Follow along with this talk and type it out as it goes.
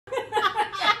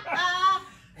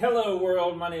Hello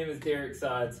world, my name is Derrick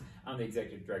Sides. I'm the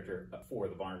Executive Director for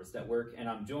the Barnabas Network, and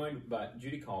I'm joined by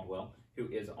Judy Caldwell, who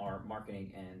is our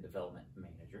Marketing and Development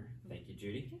Manager. Thank you,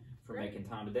 Judy, for making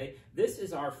time today. This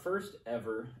is our first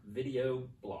ever video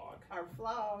blog. Our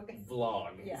vlog.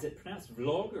 Vlog. Yeah. Is it pronounced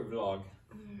vlog or vlog?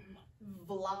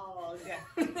 Vlog.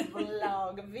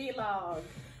 Vlog.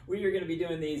 We are going to be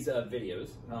doing these videos.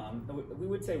 We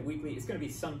would say weekly. It's going to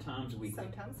be sometimes weekly.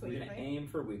 Sometimes We're weekly. going to aim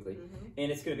for weekly. And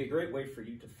it's going to be a great way for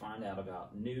you to find out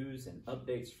about news and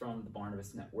updates from the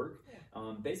Barnabas Network.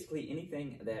 Yeah. Basically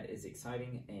anything that is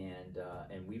exciting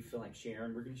and we feel like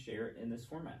sharing, we're going to share it in this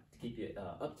format to keep you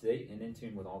up to date and in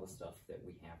tune with all the stuff that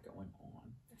we have going on.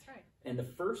 That's right. And the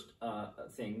first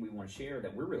thing we want to share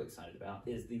that we're really excited about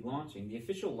is the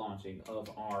official launching of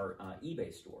our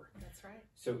eBay store. That's right.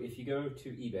 So if you go to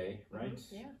eBay, right?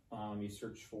 Yeah. You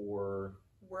search for...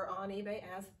 We're on eBay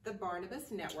as the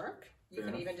Barnabas Network. You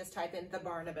can even just type in the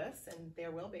Barnabas and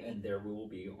there will be. And there will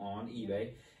be on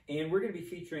eBay. And we're going to be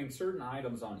featuring certain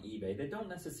items on eBay that don't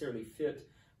necessarily fit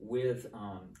with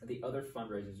the other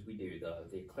fundraisers we do.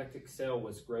 The eclectic sale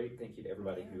was great. Thank you to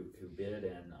everybody who bid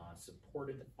and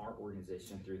supported our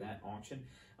organization through that auction.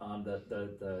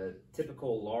 The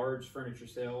typical large furniture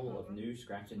sale of new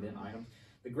scratch and dent items.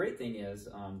 The great thing is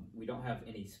we don't have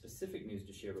any specific news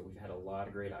to share, but we've had a lot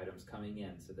of great items coming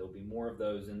in, so there'll be more of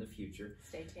those in the future.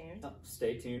 Stay tuned.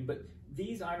 Stay tuned. But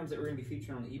these items that we're going to be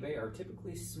featuring on eBay are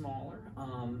typically smaller,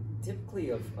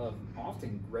 typically of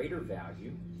often greater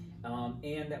value,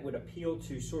 and that would appeal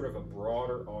to sort of a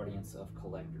broader audience of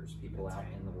collectors, people out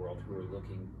in the world who are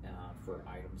looking for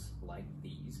items like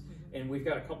these. And we've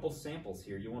got a couple samples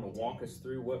here. You want to walk us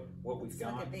through what we've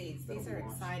got? Look at these. These are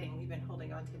exciting. We've been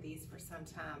holding on to these for some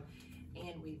time,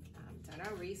 and we've done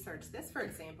our research. This, for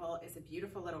example, is a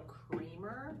beautiful little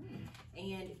creamer,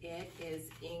 and it is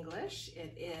English.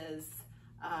 It is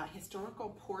Historical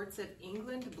Ports of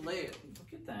England blue.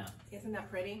 Look at that. Isn't that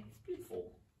pretty? It's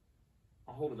beautiful.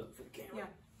 I'll hold it up for the camera.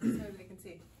 Yeah, so they can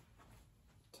see.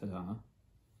 Ta-da.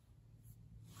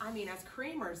 I mean, as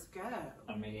creamers go.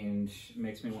 I mean,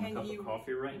 makes me want a cup of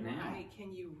coffee right now. Right.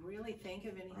 Can you really think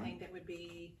of anything that would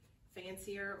be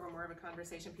fancier or more of a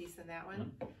conversation piece than that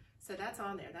one? So that's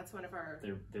on there. That's one of our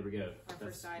there we go. Our That's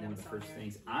first items one of the first on there.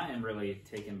 things. I am really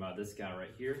taken by this guy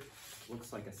right here.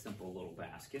 Looks like a simple little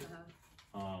basket.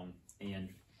 And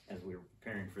as we were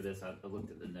preparing for this, I looked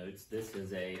at the notes. This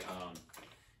is a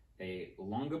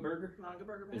Longaberger.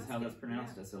 Longaberger basket. Is how that's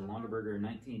pronounced. Yeah. It's a Longaberger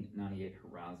 1998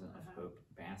 Horizon of Hope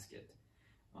basket.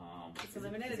 It's a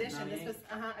limited edition. This was,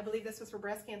 I believe this was for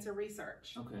breast cancer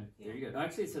research. Okay, there you go.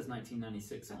 Actually, it says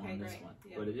 1996 on this one,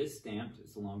 but it is stamped.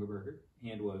 It's a Longaberger,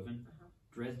 hand woven,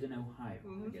 Dresden, Ohio.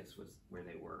 I guess was where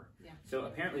they were. Yeah. So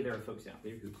apparently there are folks out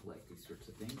there who collect these sorts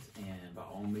of things, and by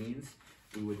all means,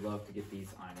 we would love to get these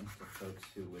items to folks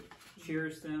who would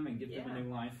cherish them and give them a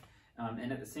new life.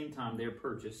 And at the same time, their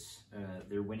purchase,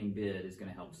 their winning bid, is going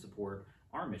to help support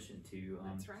our mission to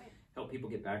help people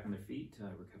get back on their feet,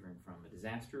 recovering from a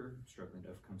disaster, struggling to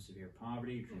overcome severe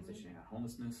poverty, transitioning out of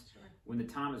homelessness. When the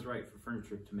time is right for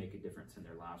furniture to make a difference in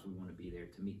their lives, we want to be there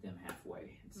to meet them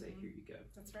halfway and say, here you go.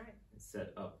 That's right. And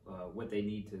set up what they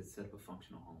need to set up a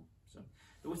functional home.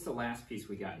 So what's the last piece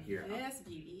we got here? This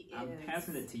beauty is... I'm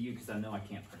passing it to you because I know I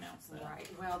can't pronounce that. Right.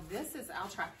 Well, this is, I'll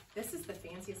try. This is the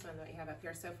fanciest one that we have up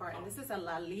here so far, and this is a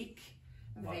Lalique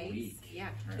vase. Yeah.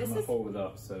 Right, this I'm gonna hold it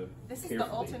up so this is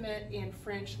the ultimate in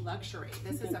French luxury.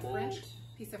 This is a French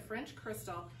piece of French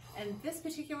crystal, and this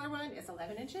particular one is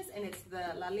 11 inches, and it's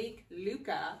the Lalique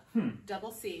Lucca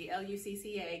double C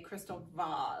Lucca crystal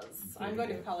vase. I'm going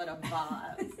to call it a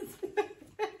vase.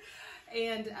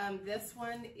 And this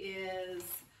one is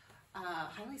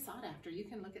highly sought after. You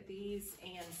can look at these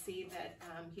and see that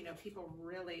people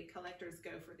really, collectors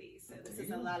go for these. So this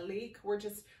is a Lalique.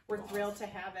 We're thrilled to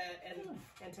have it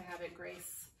and to have it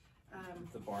grace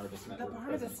the Barnabas Network. The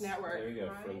Barnabas Network. There you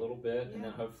go, for a little bit, and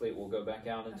then hopefully it will go back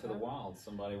out into the wild.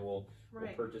 Somebody will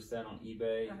purchase that on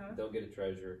eBay. They'll get a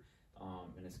treasure.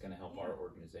 And it's going to help our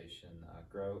organization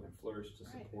grow and flourish to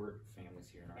support families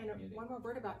here in our community. And one more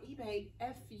word about eBay.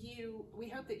 We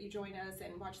hope that you join us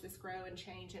and watch this grow and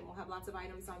change, and we'll have lots of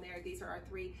items on there. These are our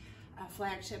 3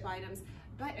 flagship items.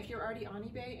 But if you're already on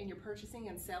eBay and you're purchasing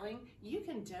and selling, you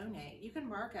can donate. You can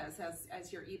mark us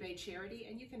as your eBay charity,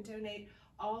 and you can donate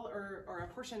all or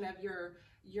a portion of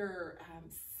your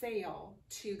sale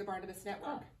to the Barnabas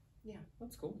Network. Yeah,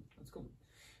 that's cool. That's cool.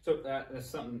 So that's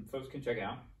something folks can check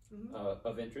out.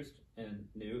 Of interest and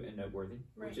new and noteworthy,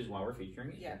 which is why we're featuring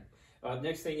it here.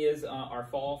 Next thing is our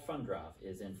fall fund drive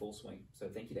is in full swing. So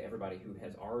thank you to everybody who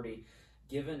has already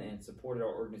given and supported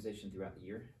our organization throughout the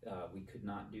year. We could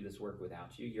not do this work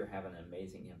without you. You're having an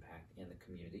amazing impact in the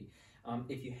community.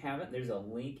 If you haven't, there's a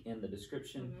link in the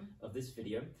description of this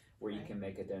video where you can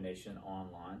make a donation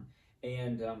online.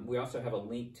 And we also have a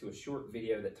link to a short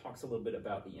video that talks a little bit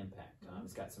about the impact.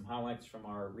 It's got some highlights from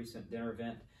our recent dinner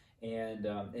event. And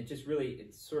it just really,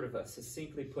 it sort of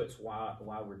succinctly puts why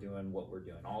we're doing what we're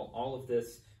doing. All of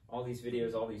this, all these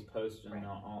videos, all these posts, and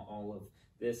all of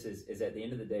this is at the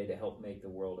end of the day to help make the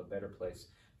world a better place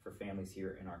for families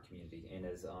here in our community. And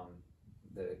as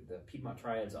the Piedmont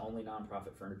Triad's only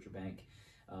nonprofit furniture bank,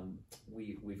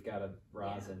 we've got to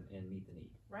rise and meet the need.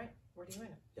 Right, we're doing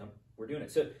it. Yep, we're doing it.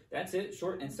 So that's it,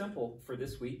 short and simple for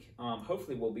this week.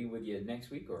 Hopefully we'll be with you next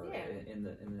week or in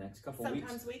the next couple of weeks.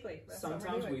 Sometimes weekly.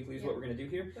 Sometimes weekly is what we're going to do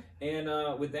here.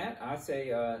 And with that, I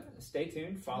say stay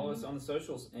tuned, follow us on the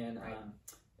socials, and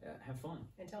have fun.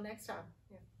 Until next time.